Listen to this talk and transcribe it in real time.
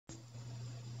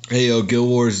Hey yo, Guild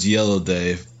Wars Yellow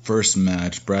Day, first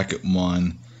match, bracket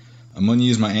 1. I'm going to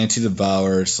use my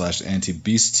Anti-Devour /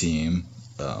 Anti-Beast team,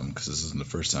 because this isn't the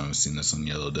first time I've seen this on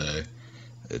Yellow Day.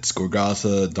 It's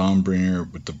Gorgatha, Dawnbringer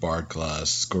with the Bard class,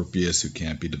 Scorpius who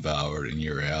can't be devoured, and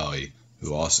Euryale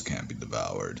who also can't be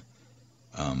devoured.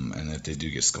 And if they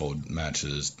do get skull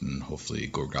matches, then hopefully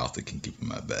Gorgatha can keep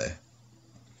them at bay.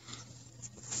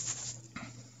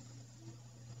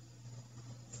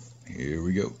 Here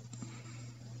we go.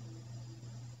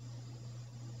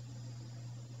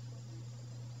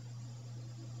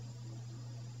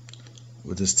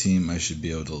 With this team, I should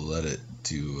be able to let it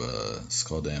do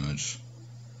skull damage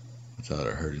without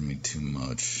it hurting me too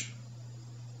much.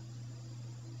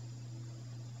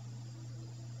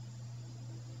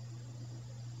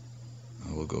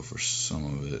 I will go for some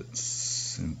of it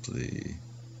simply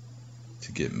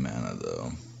to get mana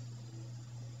though.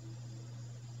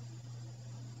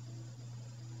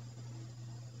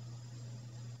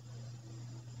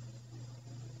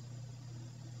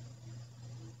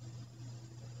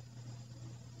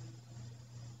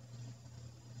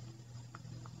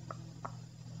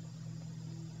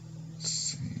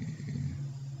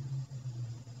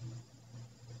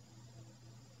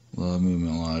 A lot of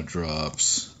movement, a lot of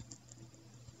drops.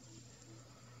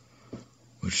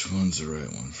 Which one's the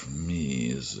right one for me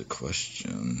is the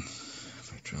question.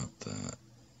 If I drop that,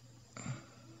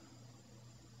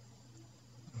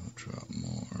 I'll drop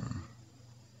more.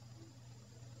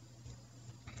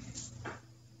 I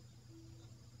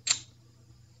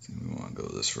think we want to go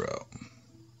this route.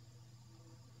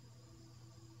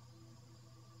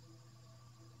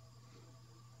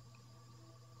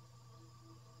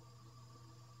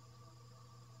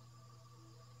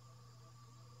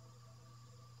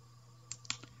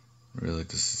 I'd really like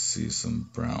to see some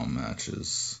brown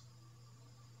matches,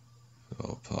 if at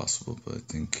all possible, but I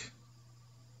think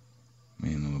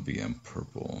mainly will be in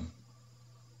purple.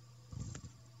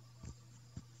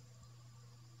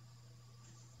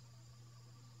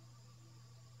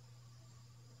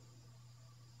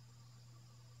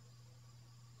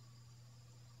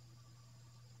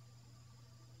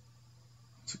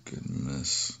 It's a good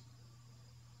miss.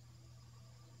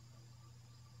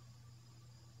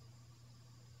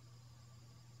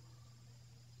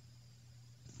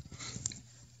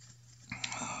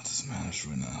 This match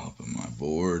really not helping my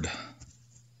board.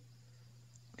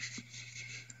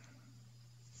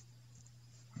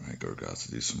 Alright,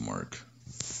 Gorgatha, do some work.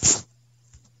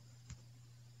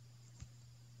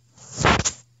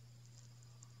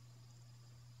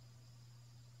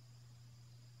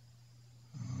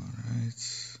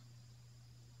 Alright.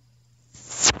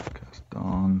 Cast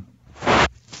Dawn.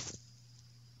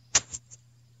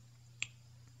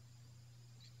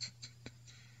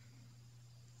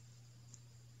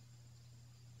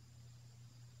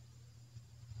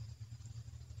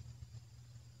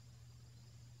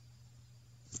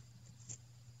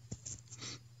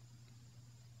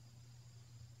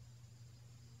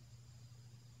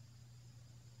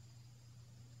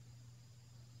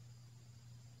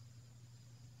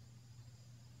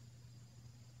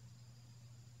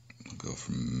 Go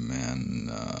for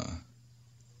mana.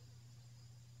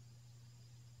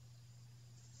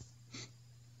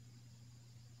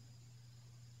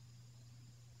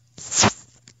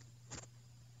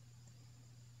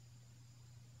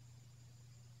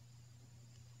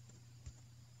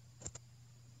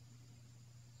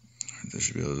 They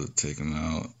should be able to take him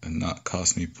out and not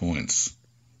cost me points.